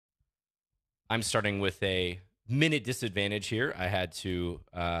I'm starting with a minute disadvantage here. I had to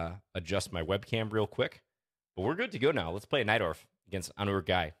adjust my webcam real quick, but we're good to go now. Let's play a Nightorf against Anur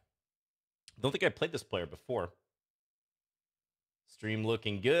Guy. Don't think I played this player before. Stream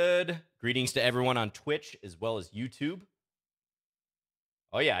looking good. Greetings to everyone on Twitch as well as YouTube.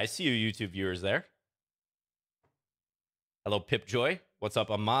 Oh yeah, I see you YouTube viewers there. Hello, Pipjoy. What's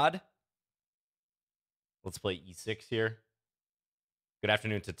up, Ahmad? Let's play E6 here. Good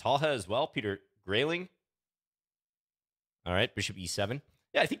afternoon to Talha as well. Peter Grayling. All right, Bishop E7.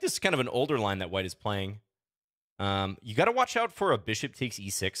 Yeah, I think this is kind of an older line that White is playing. You got to watch out for a Bishop takes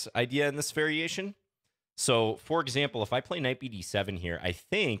E6 idea in this variation. So, for example, if I play Knight BD7 here, I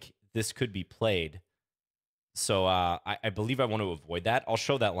think this could be played. So I believe I want to avoid that. I'll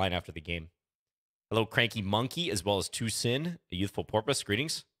show that line after the game. Hello, Cranky Monkey, as well as Two Sin, a Youthful Porpoise.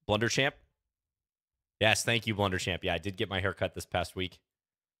 Greetings. Blunderchamp. Yes, thank you, Blunderchamp. Yeah, I did get my haircut this past week.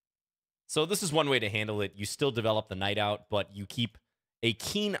 So this is one way to handle it. You still develop the knight out, but you keep a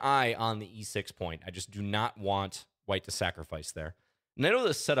keen eye on the E6 point. I just do not want White to sacrifice there. And I know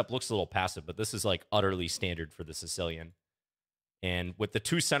this setup looks a little passive, but this is like utterly standard for the Sicilian. And with the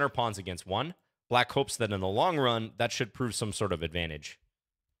two center pawns against one, Black hopes that in the long run, that should prove some sort of advantage.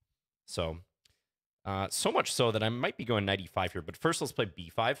 So much so that I might be going knight e5 here. But first, let's play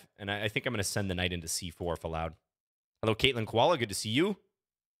b5. And I think I'm going to send the knight into c4 if allowed. Hello, Caitlin Koala. Good to see you.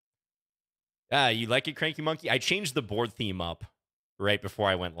 You like it, Cranky Monkey? I changed the board theme up right before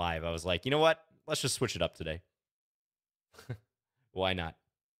I went live. I was like, you know what? Let's just switch it up today. Why not?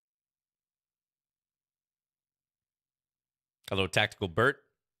 Hello, Tactical Bert.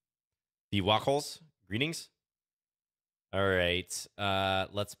 The Wackles. Greetings. All right.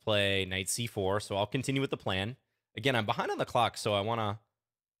 Let's play knight c4. So I'll continue with the plan. Again, I'm behind on the clock, so I want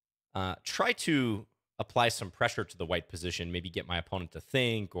to try to apply some pressure to the white position, maybe get my opponent to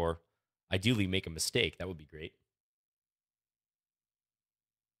think, or ideally make a mistake. That would be great.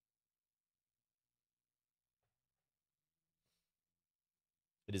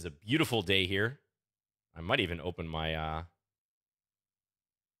 It is a beautiful day here. I might even open my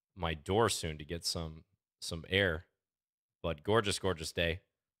my door soon to get some air. But gorgeous, gorgeous day.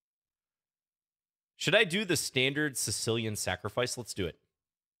 Should I do the standard Sicilian sacrifice? Let's do it.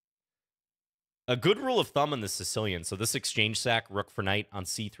 A good rule of thumb in the Sicilian, so this exchange sack, rook for knight on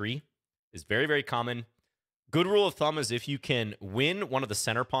c3, is very, very common. Good rule of thumb is if you can win one of the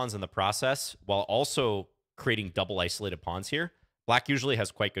center pawns in the process while also creating double isolated pawns here, Black usually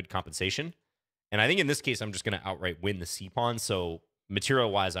has quite good compensation. And I think in this case, I'm just going to outright win the c pawn. So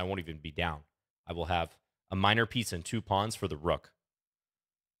material-wise, I won't even be down. I will have a minor piece and two pawns for the rook.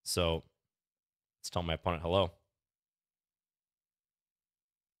 So let's tell my opponent hello.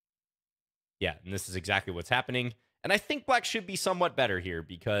 Yeah, and this is exactly what's happening. And I think Black should be somewhat better here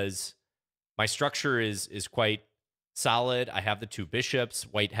because my structure is quite solid. I have the two bishops.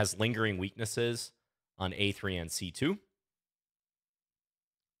 White has lingering weaknesses on a3 and c2.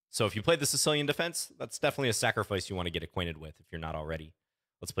 So if you play the Sicilian defense, that's definitely a sacrifice you want to get acquainted with if you're not already.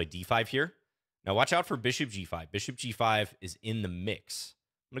 Let's play d5 here. Now watch out for bishop g5. Bishop g5 is in the mix.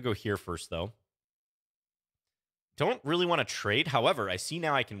 I'm going to go here first, though. Don't really want to trade. However, I see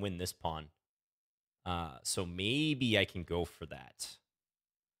now I can win this pawn. So maybe I can go for that.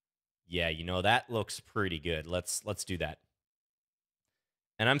 Yeah, you know, that looks pretty good. Let's do that.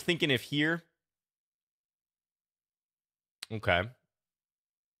 And I'm thinking if here... Okay.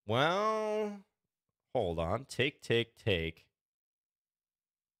 Well, hold on. Take.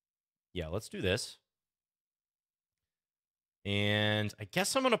 Yeah, let's do this. And I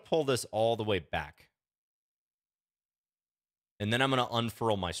guess I'm going to pull this all the way back. And then I'm going to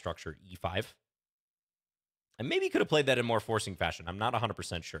unfurl my structure, e5. I maybe could have played that in more forcing fashion. I'm not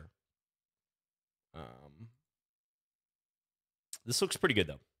 100% sure. This looks pretty good,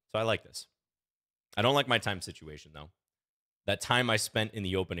 though. So I like this. I don't like my time situation, though. That time I spent in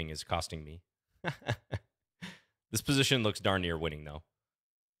the opening is costing me. This position looks darn near winning, though.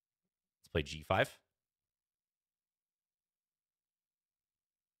 Let's play g5.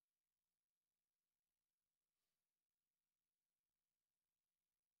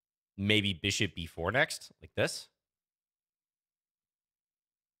 Maybe bishop b4 next, like this.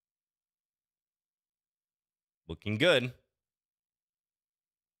 Looking good.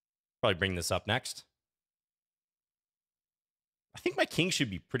 Probably bring this up next. I think my king should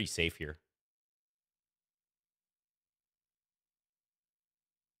be pretty safe here.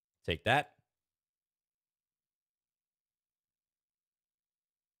 Take that.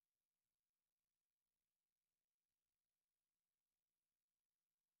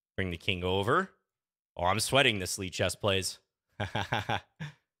 Bring the king over. Oh, I'm sweating this Lichess plays.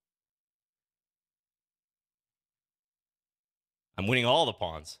 I'm winning all the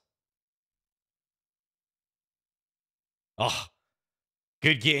pawns. Oh,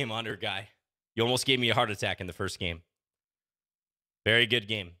 good game, under guy. You almost gave me a heart attack in the first game. Very good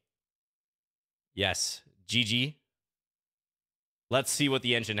game. Yes. GG. Let's see what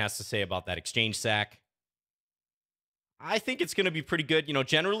the engine has to say about that exchange sack. I think it's going to be pretty good. You know,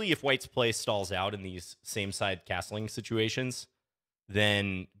 generally, if white's play stalls out in these same side castling situations,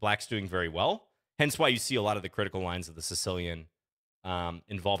 then black's doing very well. Hence why you see a lot of the critical lines of the Sicilian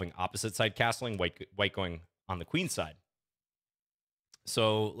involving opposite side castling, white going on the queen side.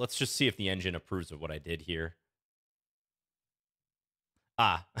 So let's just see if the engine approves of what I did here.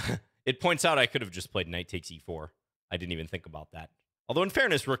 It points out I could have just played knight takes e4. I didn't even think about that. Although in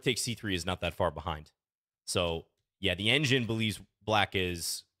fairness, rook takes c3 is not that far behind. So yeah, the engine believes black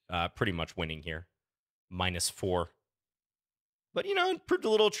is pretty much winning here. -4. But, you know, it proved a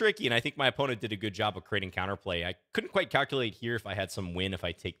little tricky, and I think my opponent did a good job of creating counterplay. I couldn't quite calculate here if I had some win if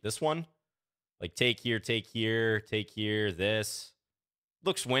I take this one. Like, take here, take here, take here, this.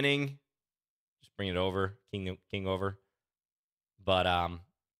 Looks winning. Just bring it over. King over. But,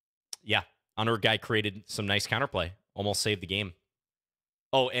 yeah. Honor guy created some nice counterplay. Almost saved the game.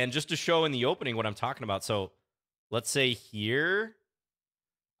 Oh, and just to show in the opening what I'm talking about. So, let's say here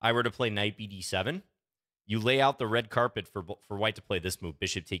I were to play knight bd7. You lay out the red carpet for white to play this move.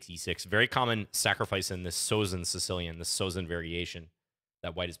 Bishop takes e6. Very common sacrifice in this Sozin Sicilian, this Sozin variation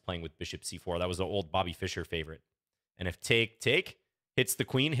that white is playing with bishop c4. That was the old Bobby Fischer favorite. And if take hits the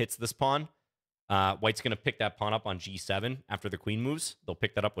queen, hits this pawn, white's going to pick that pawn up on g7 after the queen moves. They'll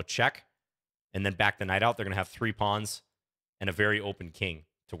pick that up with check and then back the knight out. They're going to have 3 pawns and a very open king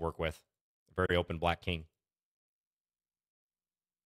to work with. A very open black king.